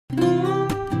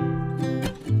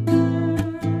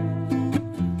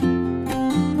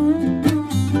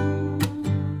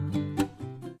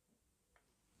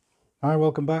Hi,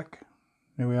 welcome back.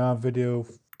 Here we are, video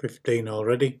 15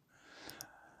 already.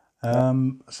 I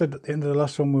said at the end of the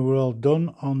last one we were all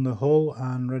done on the hull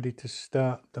and ready to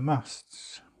start the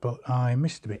masts, but I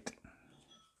missed a bit.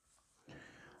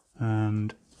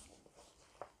 And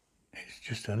it's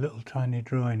just a little tiny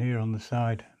drawing here on the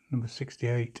side, number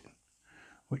 68,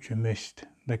 which I missed.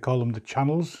 They call them the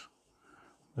channels.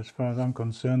 As far as I'm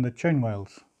concerned, they're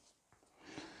chainwales.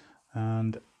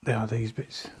 And they are these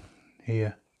bits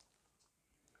here.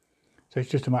 So it's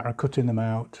just a matter of cutting them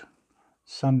out,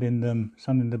 sanding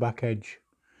the back edge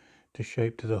to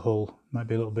shape to the hull. Might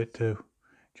be a little bit to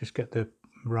just get the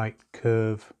right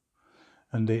curve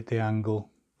and the angle.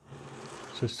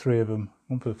 So there's three of them,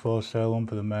 one for the foresail, one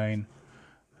for the main,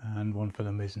 and one for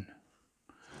the mizzen.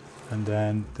 And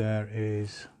then there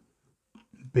is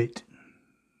a bit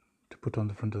to put on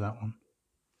the front of that one.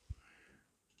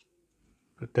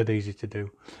 But dead easy to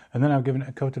do. And then I've given it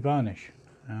a coat of varnish,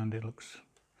 and it looks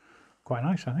quite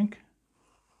nice, I think.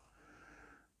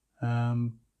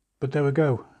 But there we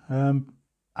go.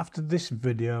 After this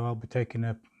video I'll be taking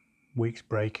a week's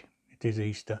break. It is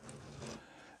Easter,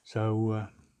 so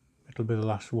it'll be the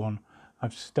last one.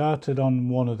 I've started on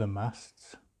one of the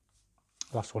masts.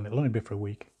 Last one, it'll only be for a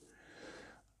week.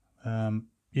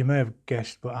 You may have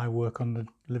guessed, but I work on the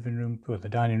living room, or the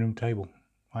dining room table.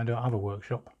 I don't have a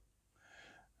workshop,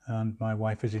 and my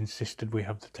wife has insisted we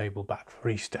have the table back for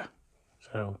Easter,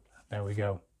 so there we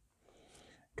go.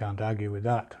 Can't argue with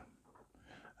that.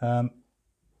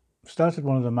 Started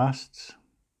one of the masts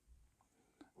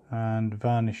and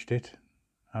varnished it.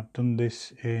 I've done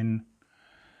this in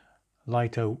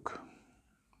light oak.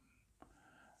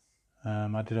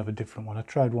 I did have a different one. I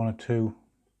tried one or two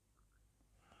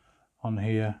on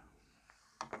here.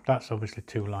 That's obviously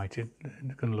too light.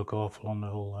 It's going to look awful on the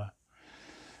hull there.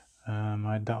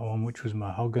 I had that one which was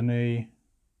mahogany,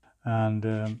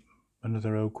 and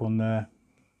another oak one there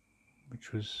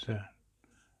which was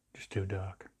just too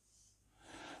dark.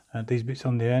 These bits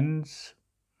on the ends,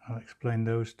 I'll explain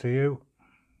those to you.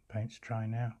 Paint's dry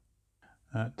now.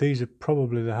 These are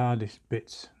probably the hardest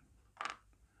bits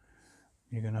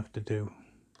you're going to have to do,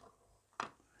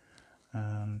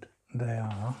 and they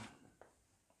are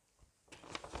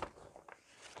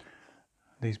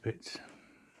these bits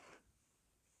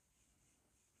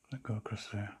that go across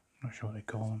there. Not sure what they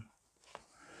call them,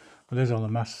 but there's all the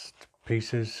mast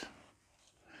pieces.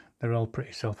 They're all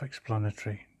pretty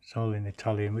self-explanatory. It's all in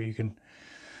Italian, but you can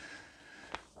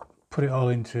put it all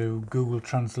into Google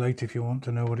Translate if you want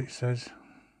to know what it says,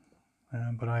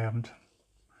 but I haven't.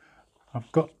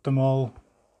 I've got them all.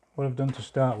 What I've done to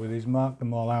start with is mark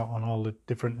them all out on all the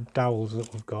different dowels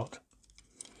that we've got.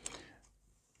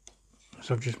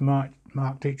 So I've just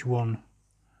marked each one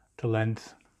to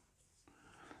length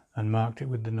and marked it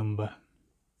with the number,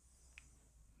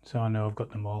 so I know I've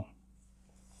got them all.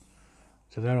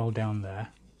 So they're all down there.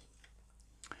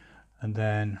 And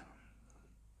then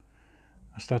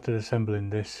I started assembling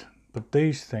this, but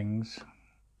these things,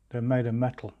 they're made of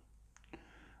metal,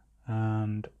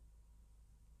 and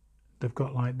they've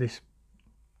got like this,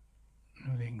 I don't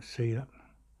know if you can see that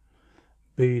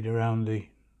bead around the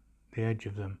edge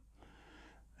of them,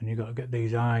 and you've got to get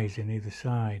these eyes in either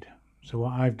side. So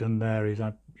what I've done there is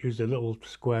I've used a little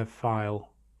square file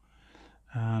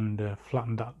and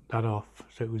flattened that off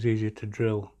so it was easier to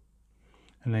drill,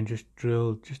 and then just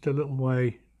drilled just a little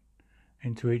way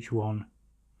into each one.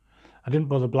 I didn't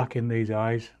bother blacking these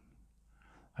eyes,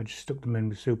 I just stuck them in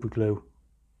with super glue,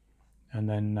 and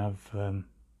then I've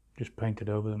just painted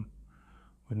over them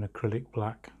with an acrylic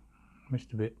black.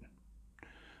 Missed a bit,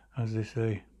 as they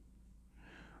say,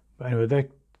 but anyway,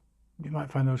 you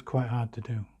might find those quite hard to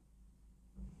do,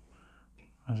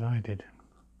 as I did.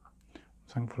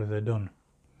 Thankfully they're done.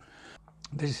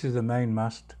 This is the main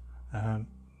mast. The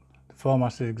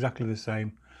foremast is exactly the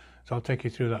same, so I'll take you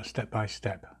through that step by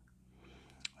step.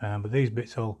 But these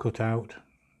bits all cut out,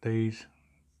 these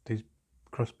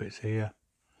cross bits here,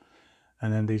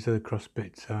 and then these other cross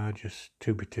bits are just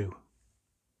 2x2.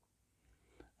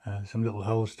 Some little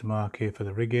holes to mark here for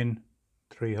the rigging,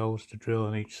 3 holes to drill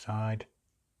on each side,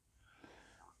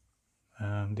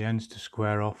 the ends to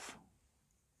square off,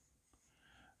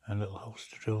 and little holes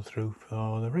to drill through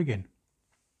for the rigging.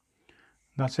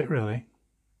 That's it really.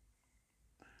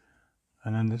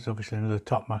 And then there's obviously another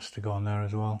top mast to go on there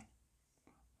as well,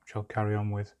 which I'll carry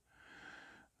on with.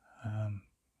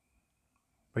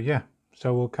 But yeah,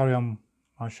 so we'll carry on.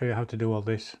 I'll show you how to do all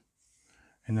this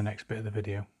in the next bit of the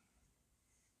video.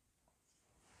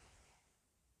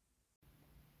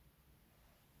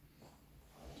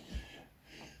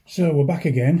 So we're back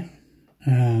again,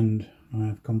 and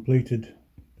I've completed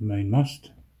the main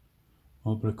mast.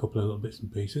 I'll put a couple of little bits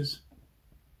and pieces.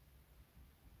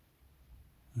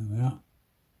 There we are.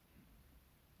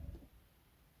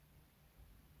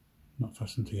 Not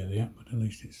fastened together yet, but at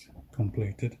least it's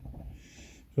completed.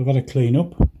 So I've had a clean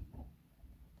up,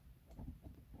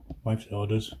 wife's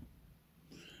orders,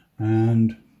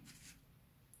 and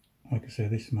like I say,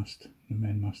 this mast, the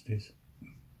main mast, is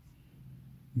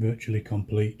virtually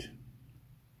complete.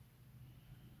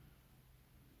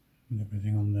 And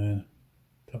everything on there,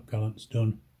 top gallant's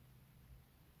done,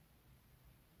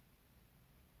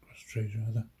 cross trees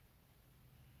rather,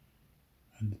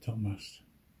 and the top mast.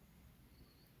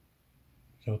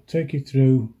 So I'll take you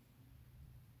through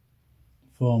the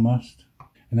foremast,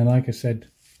 and then like I said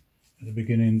at the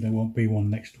beginning, there won't be one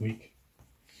next week.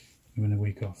 I'm in a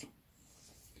week off.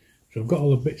 So I've got all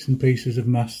the bits and pieces of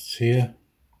masts here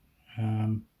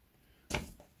to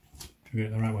get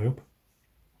it the right way up.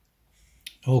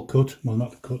 All cut, well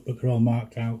not cut, but they're all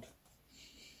marked out.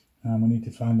 We need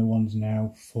to find the ones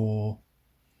now for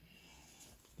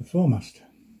the foremast.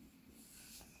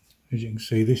 As you can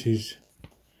see, this is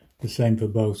the same for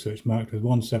both, so it's marked with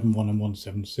 171 and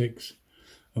 176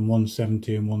 and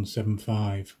 170 and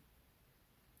 175.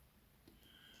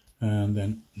 And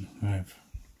then I've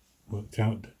worked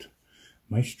out that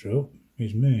Maestro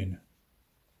is main.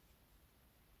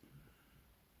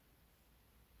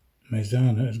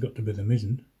 Mezzana has got to be the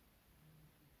mizzen.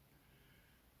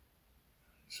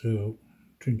 So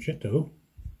Trinchetto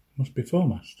must be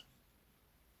foremast.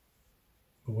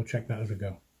 But we'll check that as we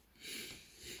go.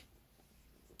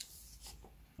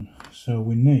 So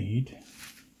we need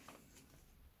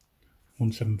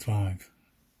 175,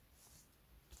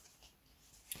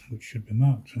 which should be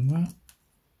marked somewhere.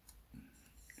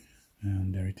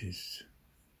 And there it is,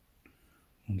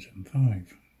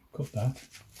 175. Cut that.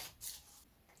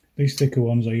 These thicker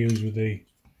ones I use with the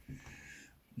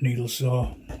needle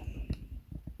saw.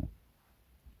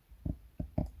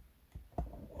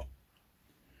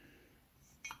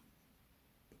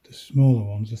 But the smaller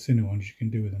ones, the thinner ones, you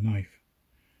can do with a knife.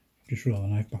 Just roll the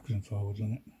knife backwards and forwards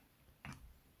on it.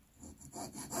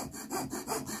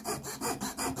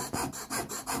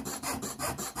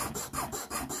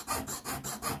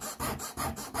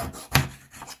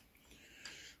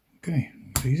 Okay,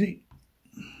 it's easy.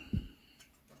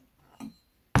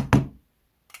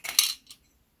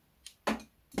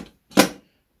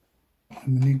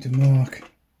 And we need to mark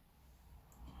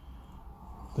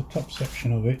the top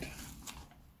section of it,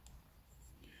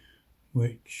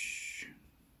 which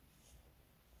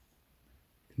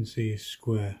you can see is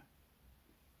square.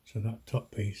 So that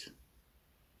top piece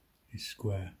is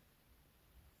square.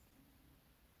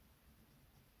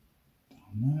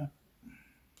 On that.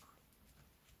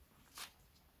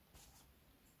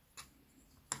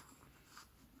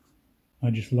 I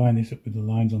just line this up with the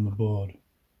lines on the board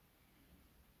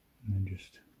and then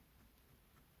just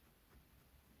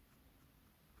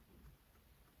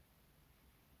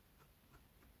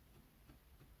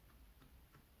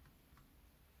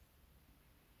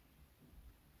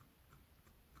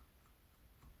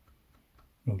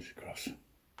roll it across.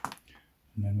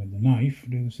 And then with the knife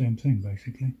do the same thing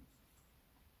basically.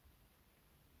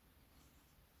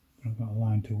 But I've got a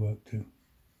line to work to.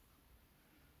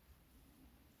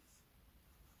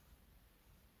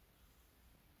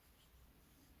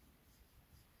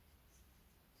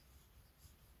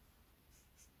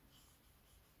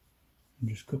 And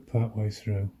just cut part way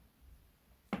through.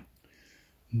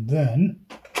 And then,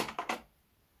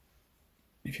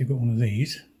 if you've got one of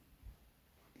these,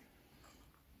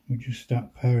 we just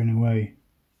start paring away.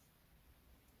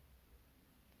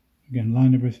 Again,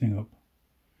 line everything up.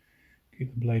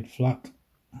 Keep the blade flat.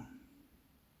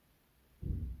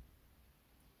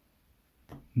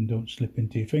 And don't slip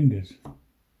into your fingers.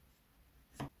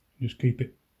 Just keep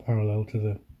it parallel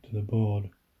to the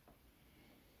board.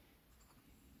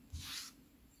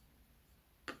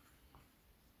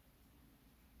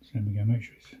 Same again, make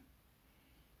sure it's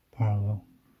parallel.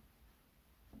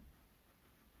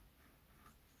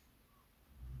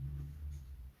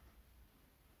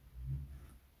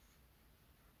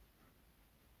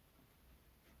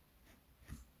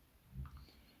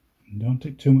 And don't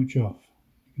take too much off.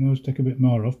 You can always take a bit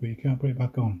more off, but you can't put it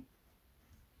back on.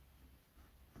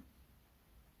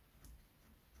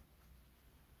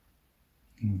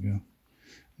 There we go. And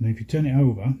then if you turn it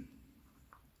over,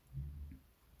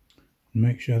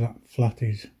 make sure that flat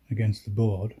is against the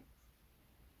board,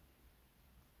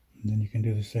 and then you can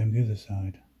do the same the other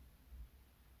side.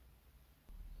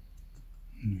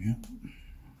 There we go.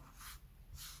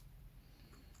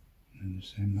 And the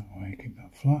same that way, keep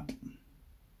that flat.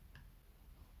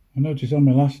 I noticed on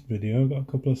my last video I got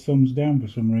a couple of thumbs down for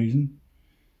some reason.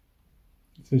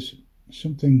 If there's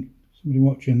somebody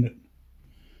watching that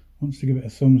wants to give it a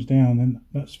thumbs down, then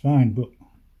that's fine, but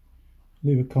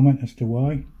leave a comment as to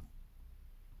why,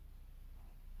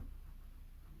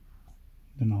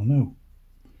 then I'll know.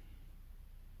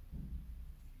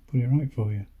 Put it right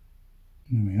for you.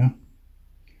 There we are.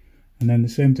 And then the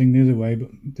same thing the other way, but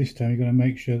this time you're going to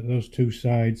make sure that those two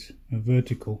sides are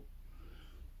vertical.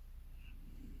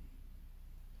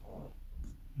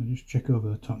 I'll just check over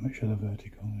the top, make sure they're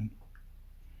vertical then.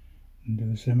 And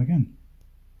do the same again.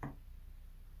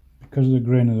 Because of the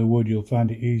grain of the wood, you'll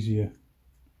find it easier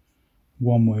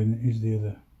one way than it is the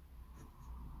other.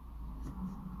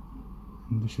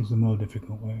 And this is the more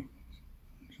difficult way.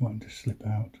 Just wanting to slip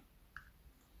out.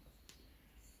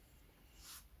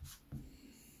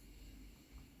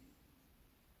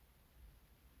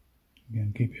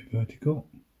 Again, keep it vertical.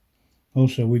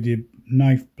 Also, with your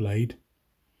knife blade,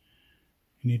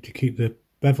 you need to keep the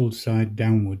beveled side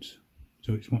downwards,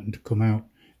 so it's wanting to come out.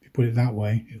 If you put it that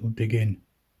way, it will dig in.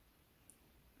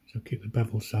 So keep the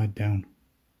beveled side down.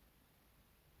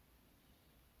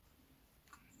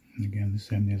 And again, the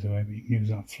same the other way, but you can use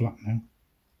that flat now.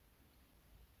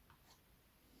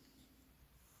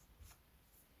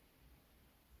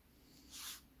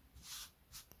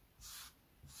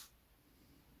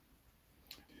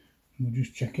 We'll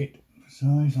just check it for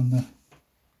size on the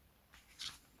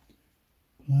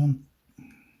plan.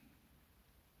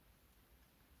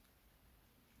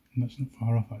 And that's not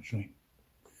far off actually.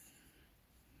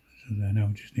 So there, now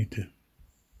we just need to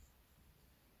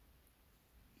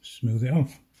smooth it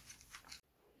off.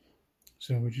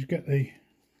 So we just get the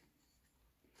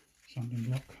sanding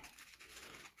block.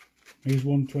 I use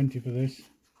 120 for this,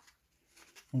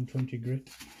 120 grit.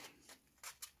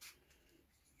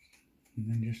 And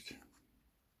then just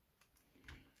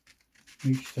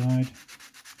each side.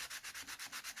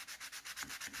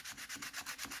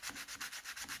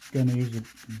 Going to use the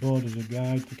board as a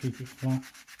guide to keep it flat.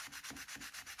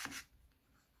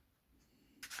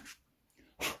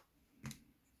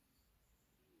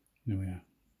 There we are.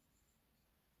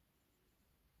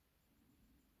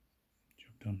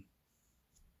 Job done.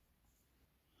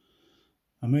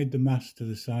 I made the mast to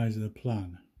the size of the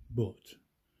plan, but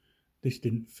this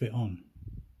didn't fit on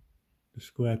the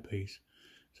square piece,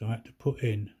 so I had to put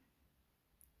in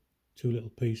two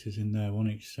little pieces in there, one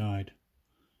each side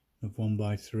of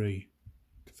 1x3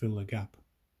 to fill the gap.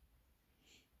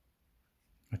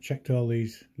 I checked all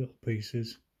these little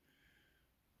pieces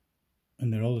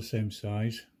and they're all the same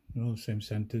size, they're all the same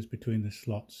centres between the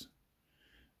slots,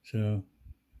 so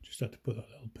just had to put that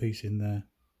little piece in there,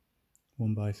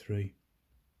 1x3.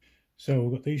 So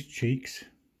we've got these cheeks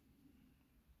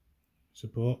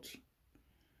supports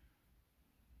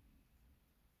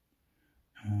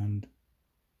and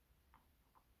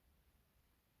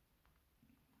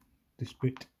this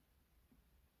bit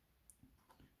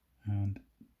and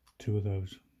two of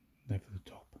those there for the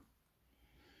top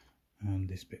and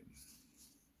this bit.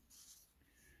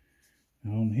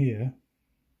 Now on here,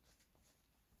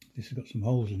 this has got some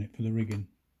holes in it for the rigging,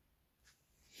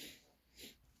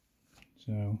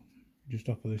 so just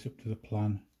offer this up to the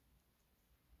plan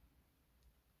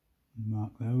and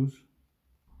mark those.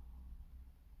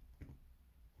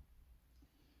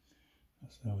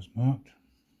 That's those marked.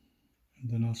 And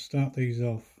then I'll start these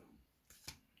off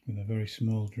with a very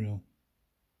small drill,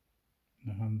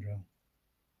 a hand drill,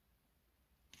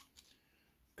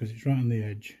 because it's right on the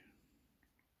edge,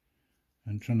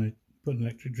 and trying to put an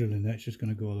electric drill in there, it's just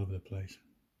going to go all over the place.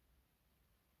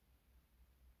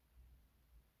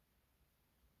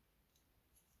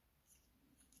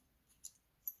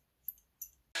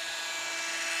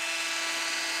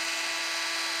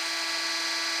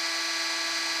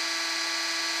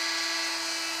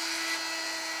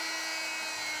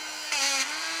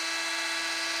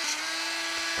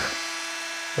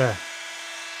 There.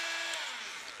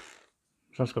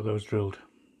 So that's got those drilled.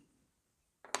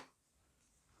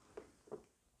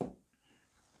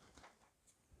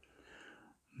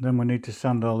 Then we need to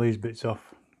sand all these bits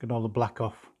off, get all the black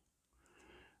off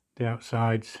the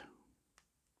outsides,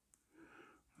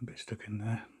 a bit stuck in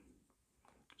there.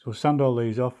 So we'll sand all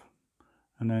these off,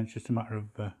 and then it's just a matter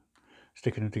of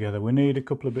sticking them together. We need a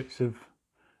couple of bits of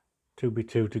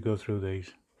 2x2 to go through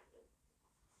these.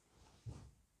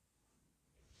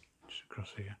 Just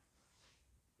across here.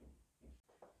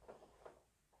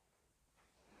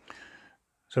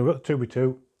 So we've got the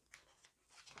 2x2,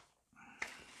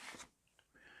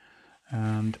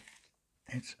 and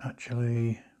it's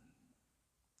actually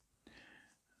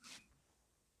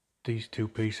these two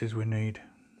pieces we need.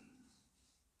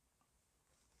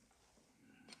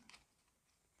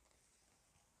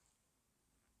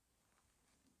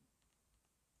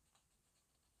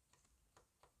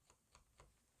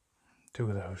 2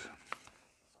 of those.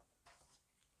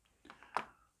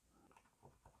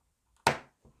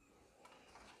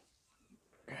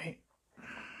 Okay.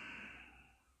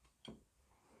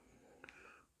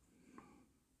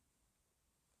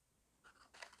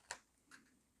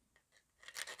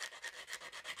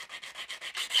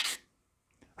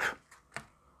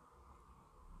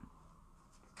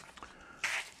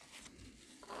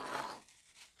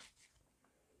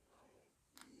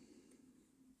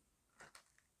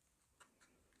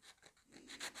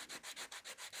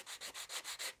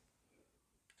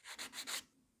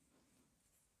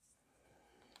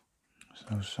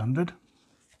 So sanded.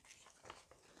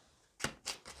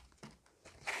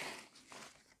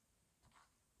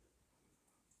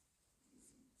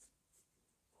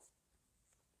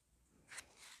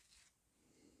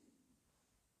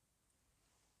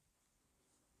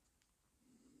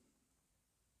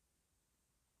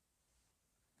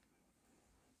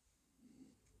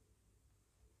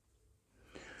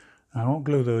 I won't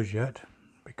glue those yet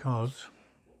because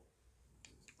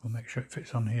we'll make sure it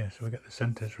fits on here so we get the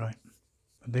centres right.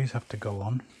 But these have to go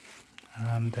on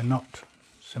and they're not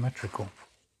symmetrical.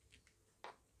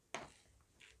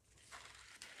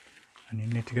 And you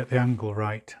need to get the angle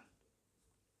right.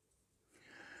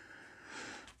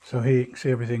 So here you can see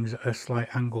everything's at a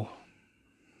slight angle.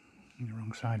 On the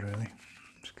wrong side really.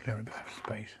 Just clear a bit of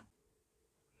space.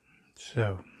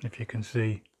 So if you can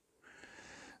see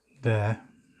there,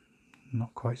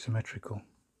 not quite symmetrical.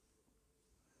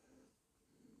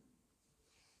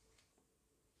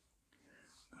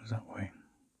 Goes that way.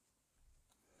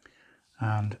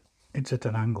 And it's at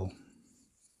an angle.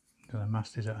 So the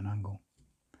mast is at an angle.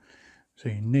 So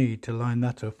you need to line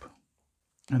that up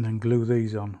and then glue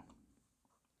these on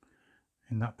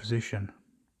in that position,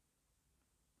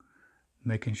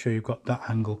 making sure you've got that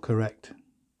angle correct.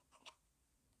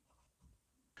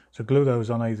 So glue those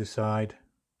on either side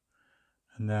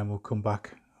and then we'll come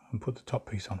back and put the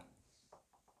top piece on.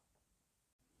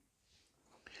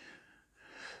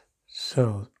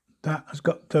 So that has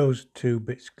got those 2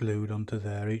 bits glued onto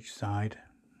there each side,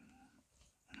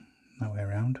 that way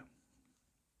around.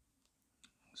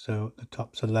 So the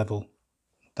tops are level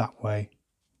that way.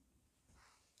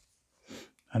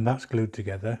 And that's glued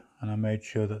together, and I made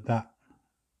sure that that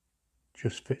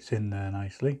just fits in there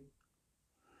nicely.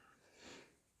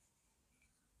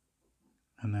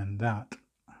 And then that,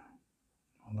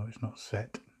 although it's not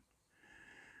set,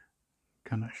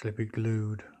 can actually be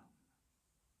glued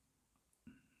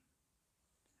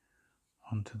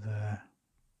onto there,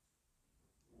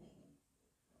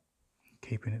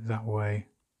 keeping it that way.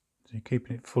 So you're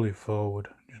keeping it fully forward.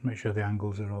 Just make sure the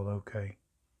angles are all okay.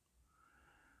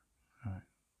 Right.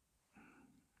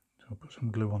 So I'll put some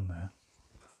glue on there.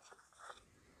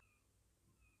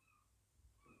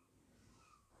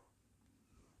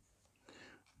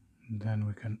 And then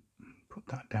we can put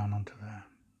that down onto there.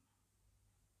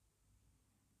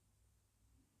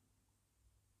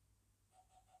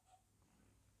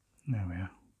 There we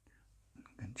are.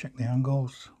 Then check the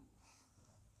angles.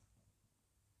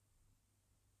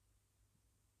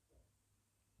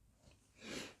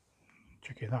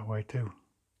 Check it that way too.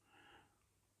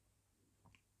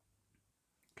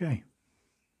 Okay.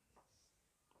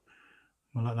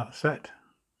 We'll let that set.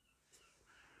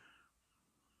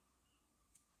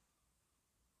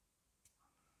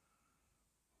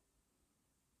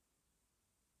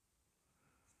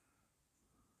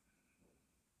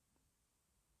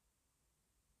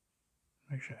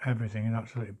 Make sure everything is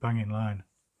absolutely bang in line.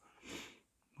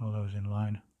 All those in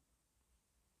line.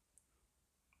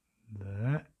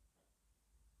 There.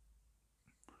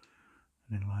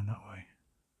 And in line that way.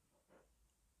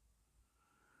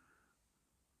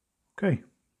 Okay.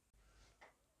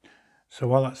 So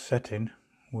while that's setting,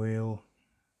 we'll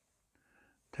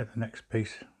take the next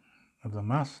piece of the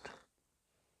mast,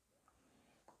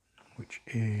 which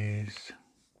is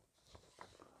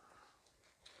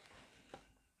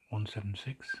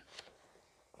 176.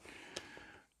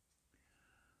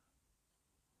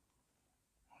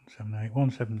 178,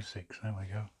 176, there we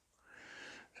go.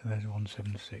 So there's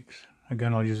 176.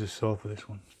 Again, I'll use a saw for this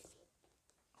one.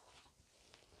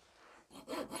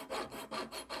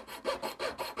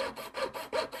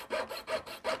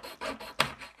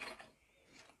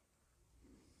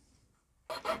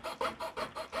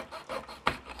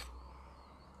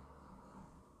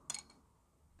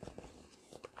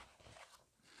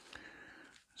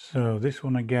 So this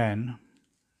one again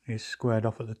is squared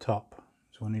off at the top,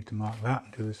 so I need to mark that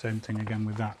and do the same thing again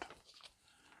with that.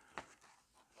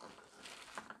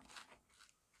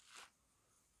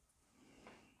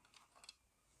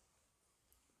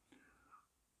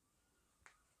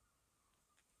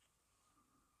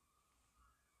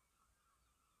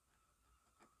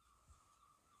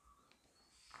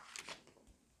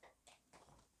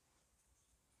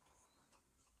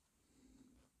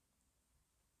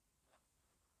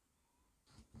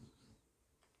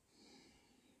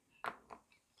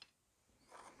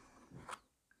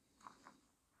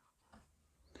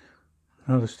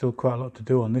 I know there's still quite a lot to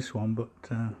do on this one, but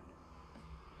I'm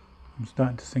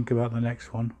starting to think about the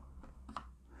next one,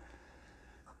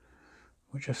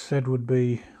 which I said would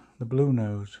be the blue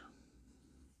nose.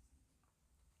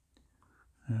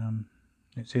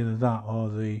 It's either that or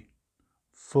the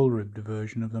full ribbed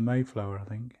version of the Mayflower, I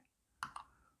think.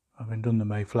 Having done the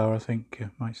Mayflower, I think I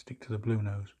might stick to the blue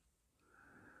nose.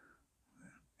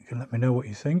 You can let me know what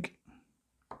you think.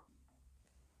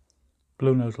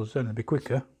 Blue nose will certainly be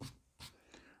quicker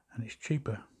and it's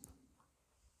cheaper.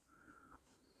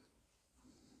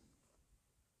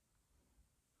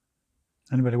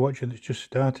 Anybody watching that's just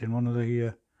starting, one of the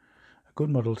a good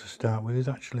model to start with is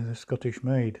actually the Scottish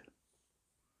Made,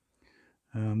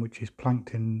 which is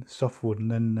planked in softwood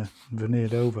and then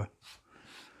veneered over,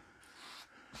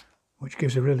 which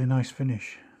gives a really nice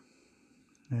finish.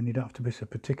 And you don't have to be so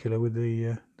particular with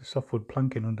the softwood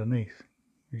planking underneath.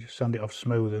 You just sand it off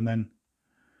smooth and then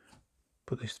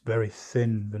put this very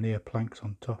thin veneer planks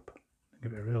on top.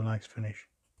 Give it a real nice finish.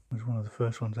 It was one of the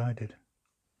first ones I did.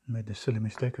 I made the silly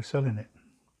mistake of selling it.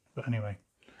 But anyway.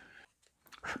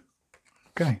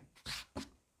 Okay.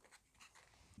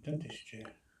 Dentist chair.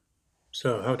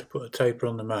 So, how to put a taper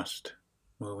on the mast?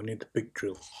 Well, we need the big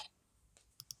drill.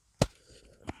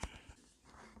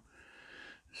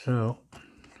 So,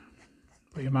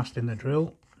 put your mast in the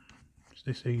drill. It's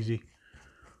this easy.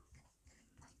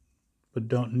 But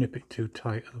don't nip it too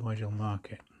tight, otherwise you'll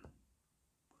mark it.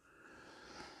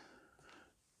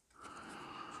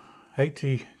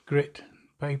 80 grit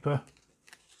paper.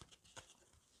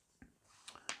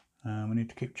 We need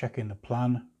to keep checking the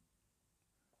plan,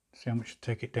 see how much to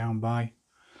take it down by,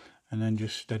 and then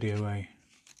just steady away.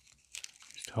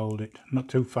 Just hold it, not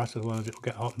too fast, otherwise it'll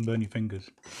get hot and burn your fingers.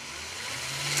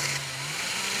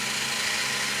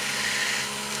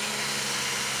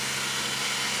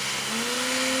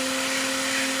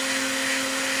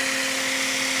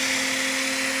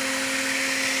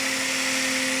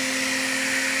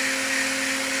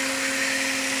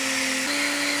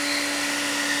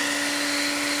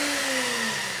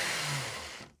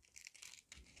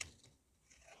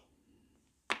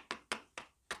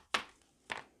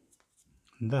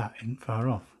 And that isn't far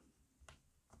off.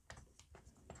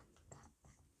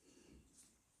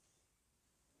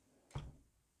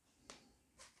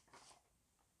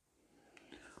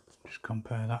 Just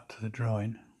compare that to the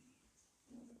drawing.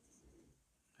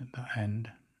 At that end,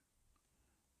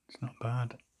 it's not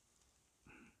bad.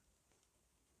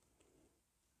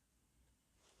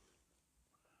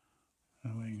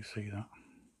 Oh, you can see that.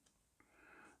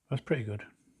 That's pretty good.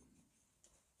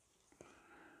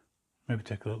 Maybe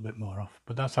take a little bit more off,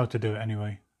 but that's how to do it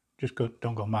anyway. Just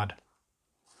don't go mad.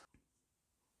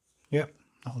 Yep,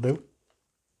 that'll do.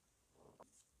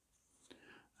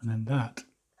 And then that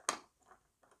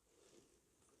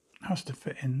has to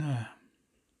fit in there.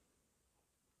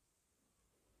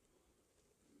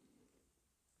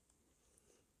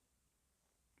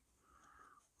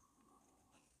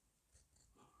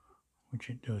 Which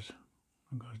it does.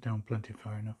 It goes down plenty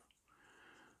far enough.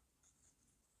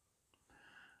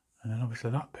 And then obviously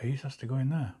that piece has to go in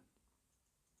there.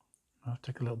 I'll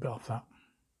take a little bit off that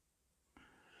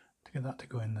to get that to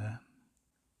go in there.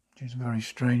 Which is very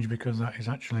strange because that is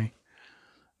actually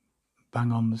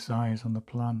bang on the size on the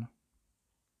plan.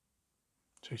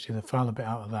 So you see, they file a bit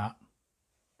out of that,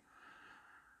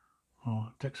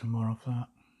 or take some more off that.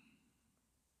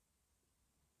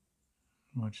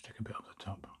 Or just take a bit off the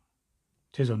top.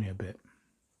 It is only a bit.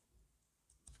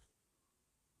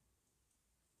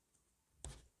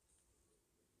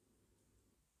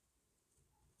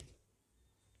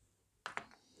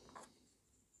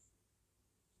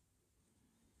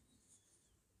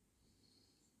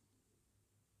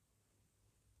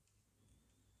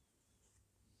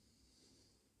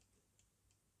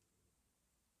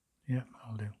 Yeah,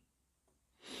 I'll do.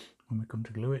 When we come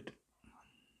to glue it.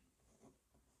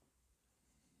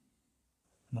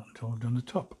 Not until I've done the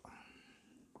top.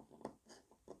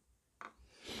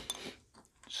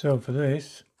 So for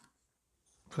this,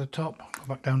 for the top, go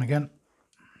back down again.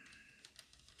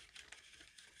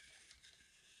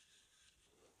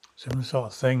 Similar sort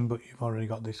of thing, but you've already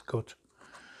got this cut.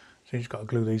 So you just got to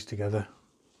glue these together.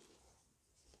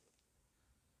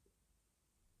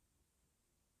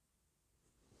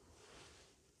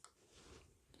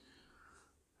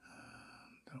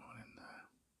 That one in there.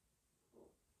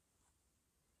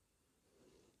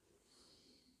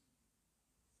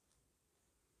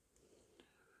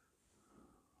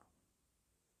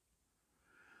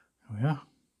 There we are.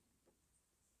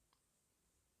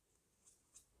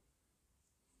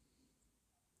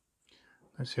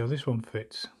 Let's see how this one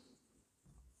fits.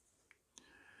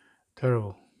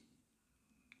 Terrible.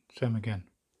 Same again.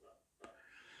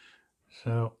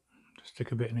 So just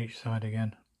stick a bit in each side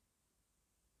again.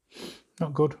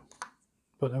 Not good,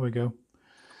 but there we go.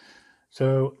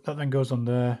 So that then goes on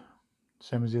there,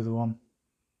 same as the other one.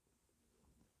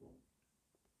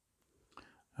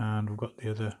 And we've got the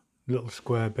other little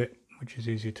square bit, which is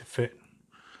easy to fit. I'm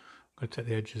going to take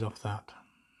the edges off that.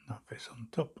 That fits on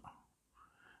top.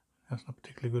 That's not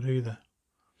particularly good either.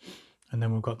 And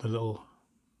then we've got the little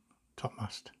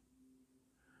topmast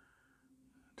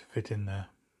to fit in there,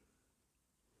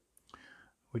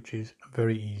 which is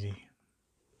very easy.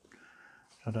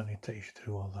 I don't need to take you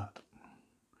through all that.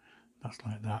 That's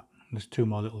like that. There's two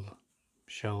more little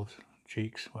shelves,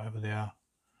 cheeks, whatever they are,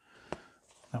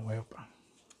 that way up,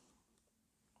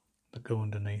 that go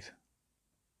underneath.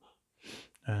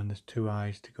 And there's two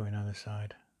eyes to go in either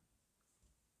side.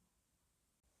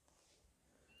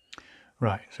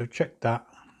 Right, so check that,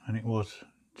 and it was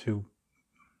too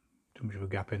much of a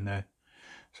gap in there.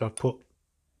 So I've put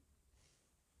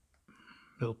a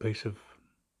little piece of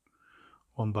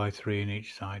 1x3 in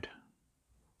each side.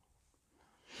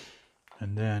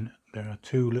 And then there are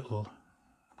two little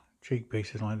cheek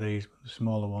pieces like these, but the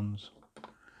smaller ones.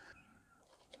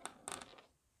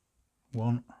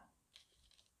 One,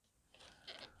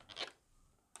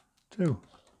 two.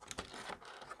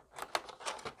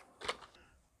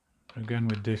 Again,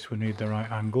 with this we need the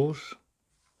right angles.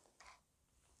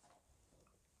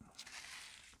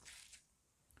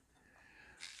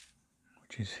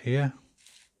 Which is here.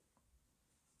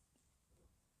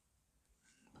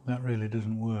 That really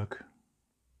doesn't work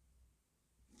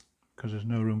because there's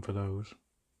no room for those.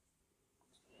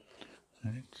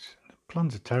 And the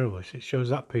plans are terrible. It shows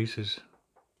that piece as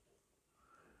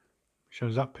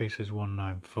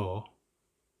 194,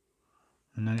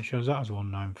 and then it shows that as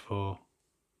 194,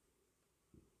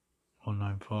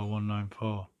 194,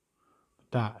 194.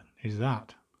 That is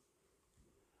that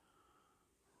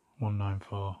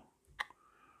 194.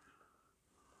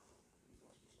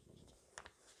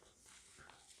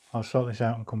 I'll sort this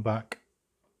out and come back.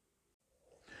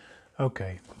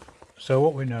 Okay, so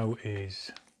what we know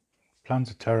is plans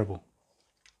are terrible.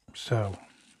 So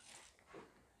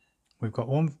we've got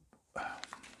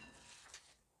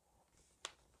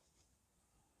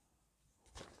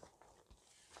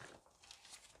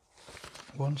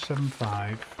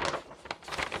 175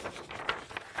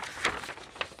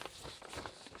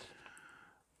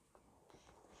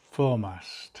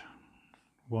 foremast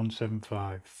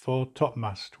 175, fore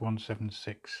topmast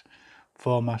 176,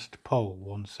 foremast pole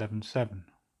 177.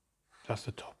 That's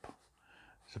the top.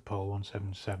 It's a pole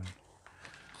 177.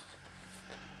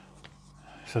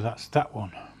 So that's that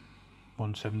one,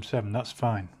 177. That's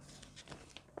fine.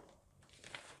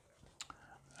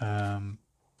 The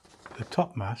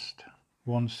topmast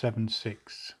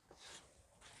 176.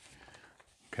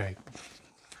 Okay.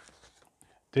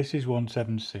 This is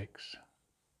 176.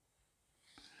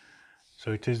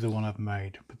 So it is the one I've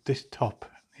made, but this top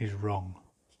is wrong,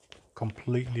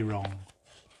 completely wrong,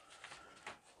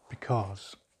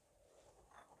 because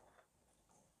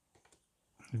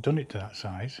I've done it to that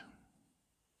size,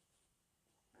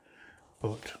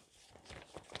 but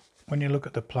when you look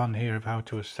at the plan here of how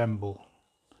to assemble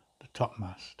the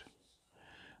topmast,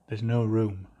 there's no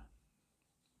room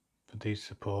for these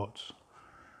supports.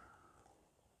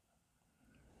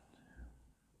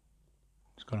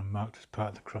 It's got them marked as part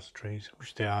of the cross trees,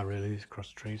 which they are really, these cross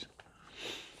trees.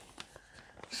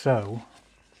 So,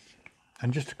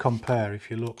 and just to compare,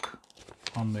 if you look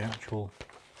on the actual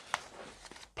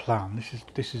plan,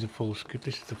 this is the full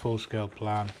scale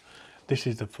plan. This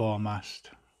is the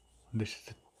foremast, and this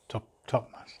is the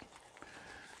topmast.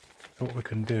 So what we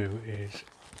can do is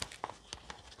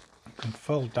we can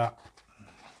fold that,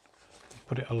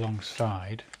 put it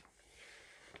alongside.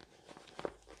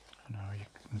 Now you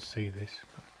can see this.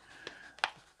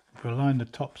 If we line the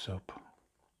tops up,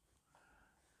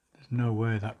 there's no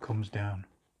way that comes down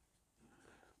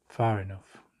far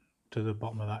enough to the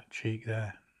bottom of that cheek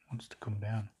there. It wants to come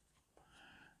down.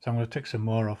 So I'm going to take some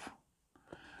more off.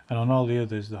 And on all the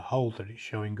others, the hole that it's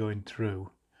showing going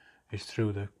through is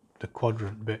through the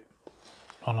quadrant bit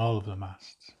on all of the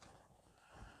masts.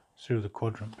 It's through the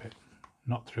quadrant bit,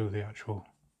 not through the actual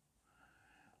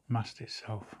mast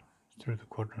itself. It's through the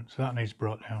quadrant. So that needs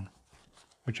brought down,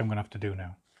 which I'm going to have to do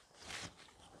now.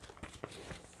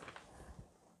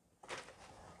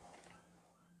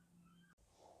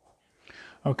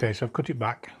 Okay, so I've cut it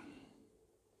back,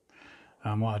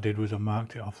 and what I did was I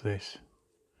marked it off this.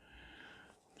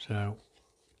 So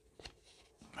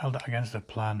held that against the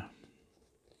plan,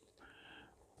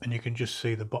 and you can just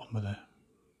see the bottom of the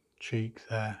cheek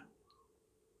there,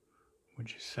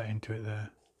 which is set into it there.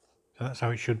 So that's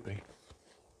how it should be.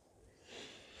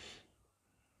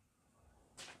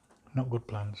 Not good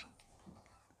plans.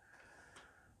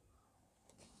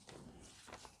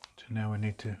 So now we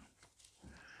need to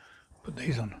put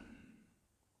these on.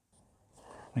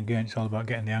 Again, it's all about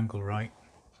getting the angle right.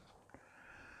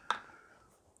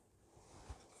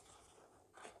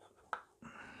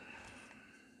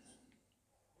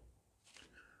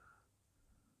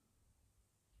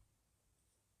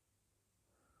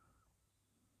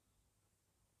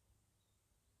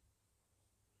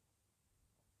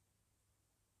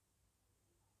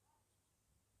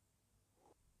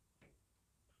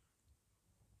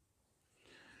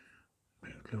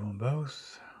 Bit of glue on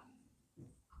both.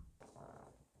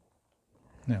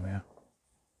 There we are.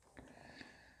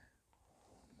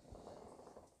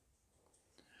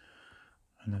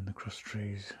 And then the cross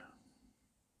trees.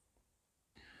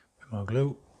 Bit more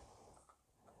glue.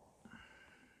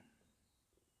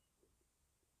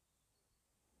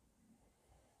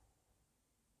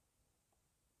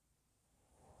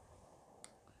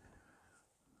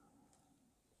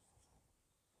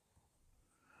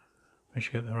 Make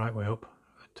sure you get the right way up.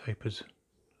 The tapers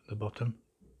at the bottom.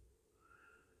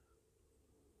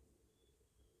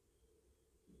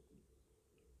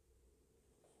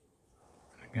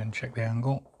 Again, check the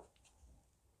angle.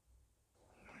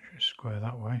 Make sure it's square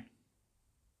that way.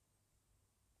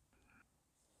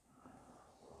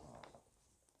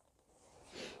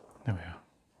 There we are.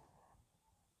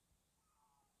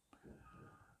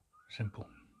 Simple.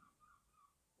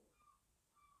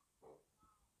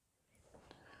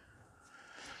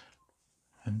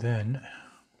 And then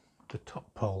the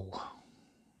top pole,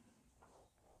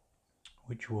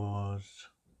 which was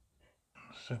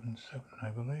 7.7,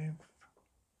 I believe.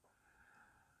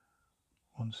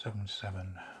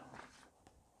 177.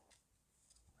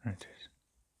 There it is.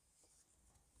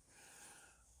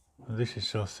 Well, this is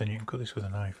so thin you can cut this with a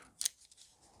knife.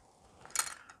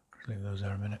 Just leave those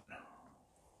there a minute.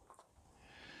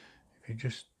 If you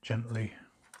just gently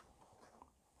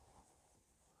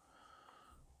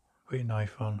put your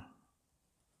knife on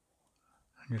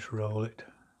and just roll it,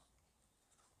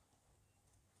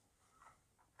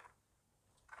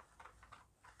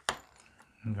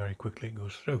 and very quickly it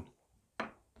goes through. There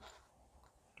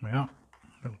we are,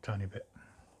 a little tiny bit.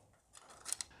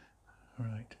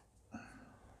 Right,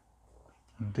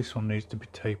 and this one needs to be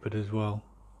tapered as well.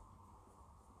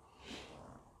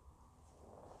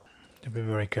 To be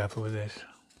very careful with this.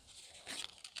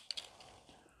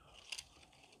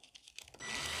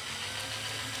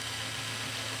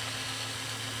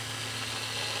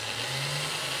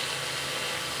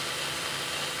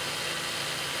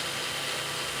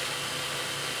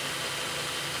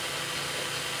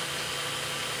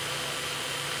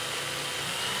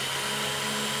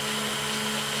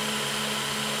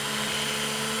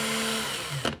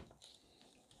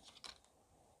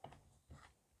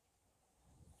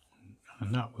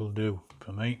 And that will do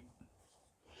for me.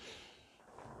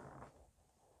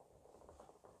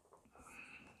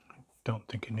 Don't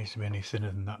think it needs to be any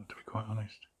thinner than that, to be quite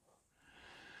honest.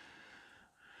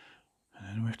 And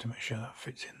then we have to make sure that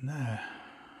fits in there,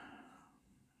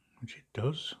 which it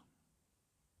does,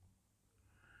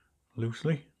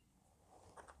 loosely.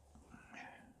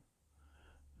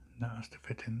 And that has to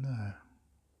fit in there.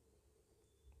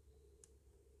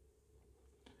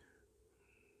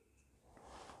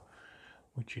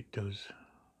 Which it does.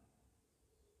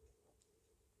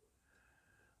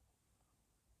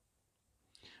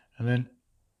 And then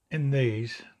in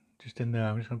these, just in there,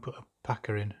 I'm just going to put a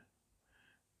packer in,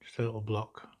 just a little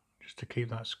block, just to keep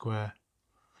that square.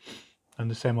 And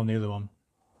the same on the other one.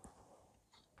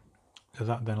 So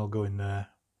that then will go in there.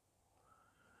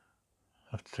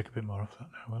 I'll have to take a bit more off that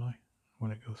now, will I?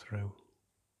 Will it go through?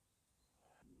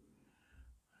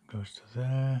 It goes to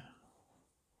there.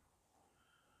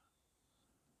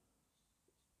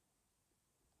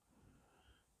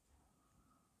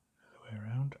 The other way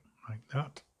around, like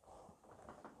that.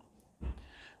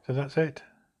 So that's it.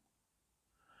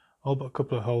 All but a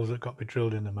couple of holes that got to be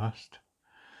drilled in the mast.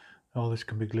 All this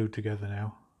can be glued together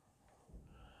now.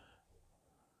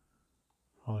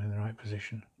 All in the right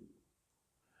position.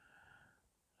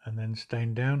 And then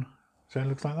stained down, so it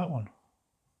looks like that one.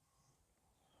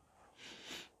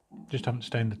 Just haven't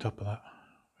stained the top of that.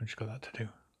 I've just got that to do.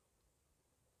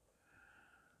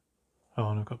 Oh,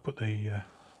 and I've got to put the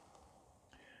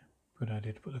good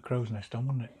idea to put the crow's nest on,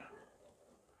 wasn't it?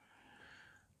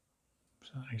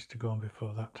 So that needs to go on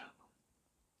before that.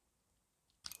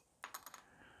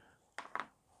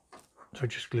 So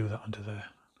just glue that onto there.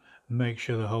 Make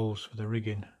sure the holes for the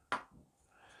rigging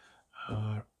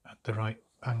are at the right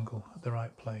angle, at the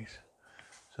right place.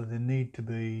 So they need to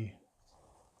be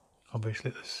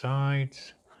obviously the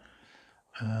sides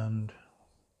and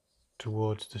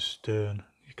towards the stern.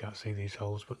 You can't see these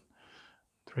holes, but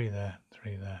 3 there,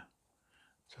 3 there.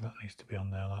 So that needs to be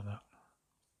on there like that.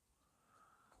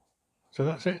 So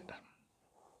that's it.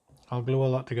 I'll glue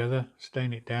all that together,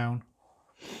 stain it down,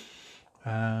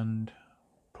 and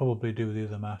probably do the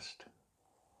other mast.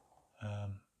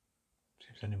 See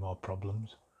if there's any more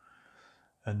problems.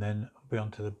 And then I'll be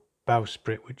on to the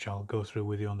bowsprit, which I'll go through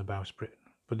with you on the bowsprit.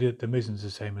 But the mizzen's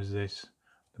the same as this.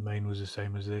 The main was the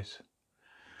same as this.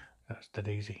 That's dead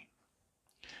easy.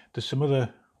 There's some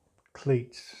other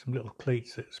cleats, some little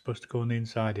cleats that's supposed to go on the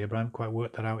inside here, but I haven't quite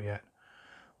worked that out yet.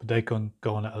 But they can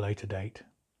go on at a later date.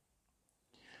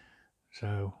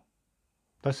 So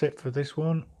that's it for this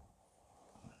one.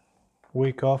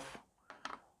 Week off.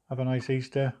 Have a nice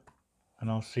Easter,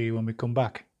 and I'll see you when we come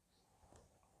back.